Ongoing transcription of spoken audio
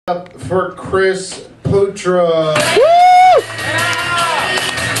For Chris Putro.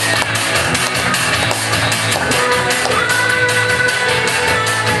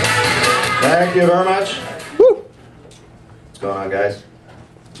 Thank you very much. What's going on, guys?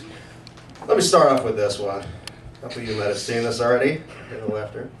 Let me start off with this one. A couple of you might have seen this already. In the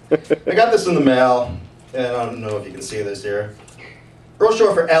laughter. I got this in the mail, and I don't know if you can see this here. Real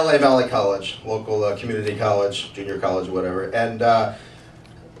short for LA Valley College, local community college, junior college, whatever. And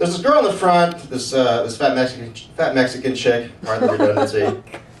there's this girl in the front, this fat Mexican chick. Pardon the redundancy.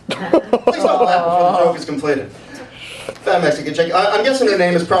 Please don't laugh before the joke is completed. Fat Mexican chick. I'm guessing her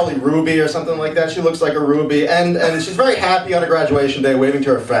name is probably Ruby or something like that. She looks like a Ruby, and she's very happy on her graduation day, waving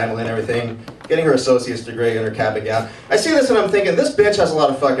to her family and everything, getting her associate's degree in her cap and gown. I see this and I'm thinking, this bitch has a lot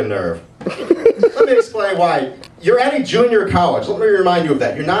of fucking nerve. Let me explain why. You're at a junior college. Let me remind you of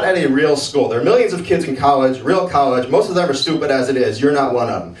that. You're not at a real school. There are millions of kids in college, real college. Most of them are stupid as it is. You're not one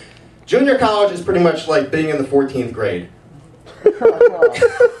of them. Junior college is pretty much like being in the 14th grade.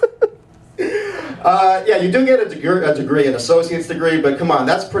 Yeah, you do get a degree, an associate's degree, but come on,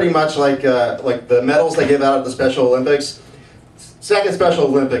 that's pretty much like the medals they give out at the Special Olympics. Second Special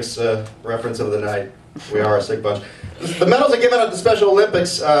Olympics reference of the night. We are a sick bunch. The medals they give out at the Special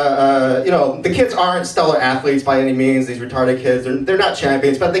Olympics, you know, the kids aren't stellar athletes by any means, these retarded kids. They're not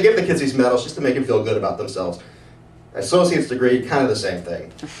champions, but they give the kids these medals just to make them feel good about themselves. Associate's degree, kind of the same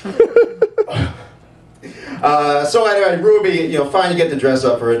thing. So anyway, Ruby, you know, fine, you get to dress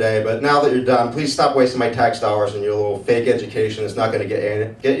up for a day, but now that you're done, please stop wasting my tax dollars on your little fake education. It's not going to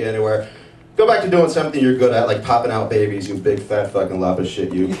get you anywhere. Go back to doing something you're good at, like popping out babies, you big fat fucking lump of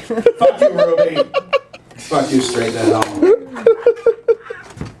shit, you. Fuck you, Ruby. Fuck you straight to hell.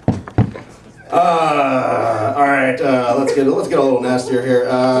 Alright, let's get a little nastier here.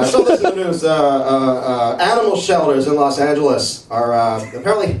 So this is the news. Animal shelters in Los Angeles are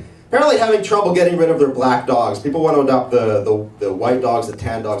apparently having trouble getting rid of their black dogs. People want to adopt the white dogs, the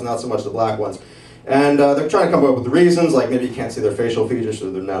tan dogs, not so much the black ones. And they're trying to come up with reasons, like maybe you can't see their facial features, so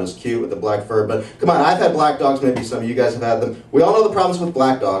they're not as cute with the black fur. But come on, I've had black dogs, maybe some of you guys have had them. We all know the problems with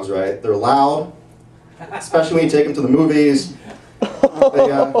black dogs, right? They're loud, especially when you take them to the movies.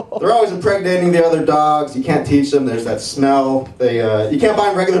 They're always impregnating the other dogs. You can't teach them. There's that smell. You can't buy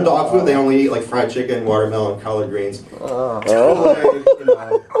them regular dog food. They only eat like fried chicken, watermelon, collard greens. You know,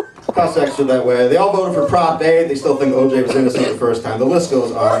 costs extra that way. They all voted for Prop 8. They still think OJ was innocent the first time. The list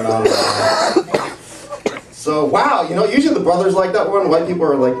goes on and on and on. So, wow, you know, usually the brothers like that one. White people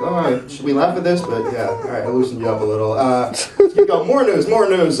are like, oh, should we laugh at this? But yeah, all right, I loosened you up a little. Let's keep going. More news.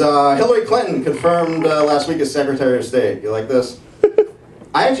 Hillary Clinton confirmed last week as Secretary of State. You like this?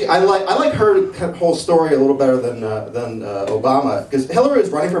 I like her whole story a little better than Obama, because Hillary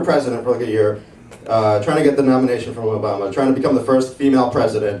was running for president for like a year, trying to get the nomination from Obama, trying to become the first female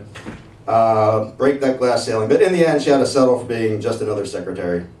president, break that glass ceiling. But in the end, she had to settle for being just another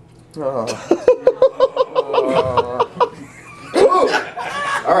secretary. All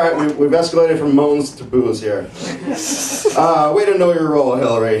right, we've escalated from moans to boos here. Way to know your role,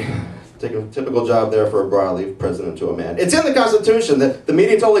 Hillary. Take a typical job there for a broadleaf president to a man. It's in the Constitution. The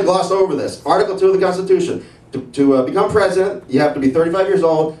media totally glossed over this. Article 2 of the Constitution. To become president, you have to be 35 years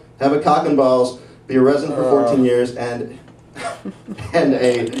old, have a cock and balls, be a resident for 14 years, and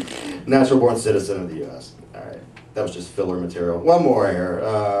a natural-born citizen of the U.S. All right, that was just filler material. One more here.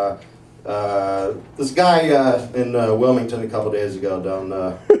 This guy in Wilmington a couple days ago down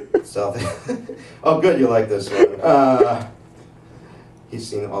south. Oh, good, you like this one. He's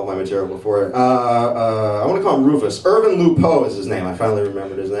seen all my material before. I want to call him Rufus. Irvin Lupo is his name. I finally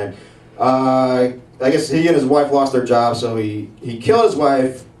remembered his name. I guess he and his wife lost their job, so he killed his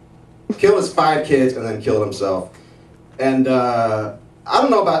wife, killed his 5 kids, and then killed himself. And I don't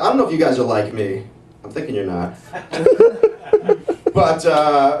know if you guys are like me. I'm thinking you're not. But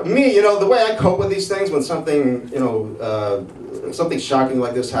me, you know, the way I cope with these things when something, you know, something shocking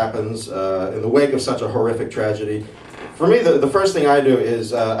like this happens in the wake of such a horrific tragedy. For me, the first thing I do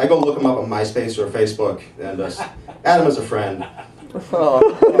is I go look him up on MySpace or Facebook and add him as a friend.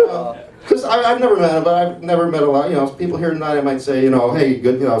 Because I've never met him, but I've never met a lot. You know, people here tonight, I might say, you know, hey,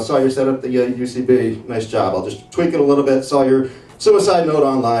 good, you know, saw your setup at the UCB, nice job. I'll just tweak it a little bit. Saw your suicide note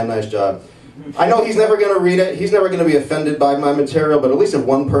online, nice job. I know he's never going to read it. He's never going to be offended by my material. But at least if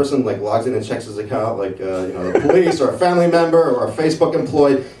one person like logs in and checks his account, like you know, the police or a family member or a Facebook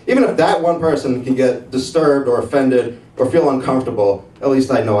employee, even if that one person can get disturbed or offended or feel uncomfortable, at least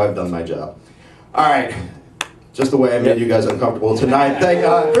I know I've done my job. All right. Just the way I made you guys uncomfortable tonight. Thank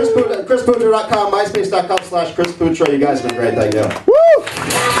ChrisPutro.com, MySpace.com/ChrisPutro. You guys have been great. Thank you. Woo!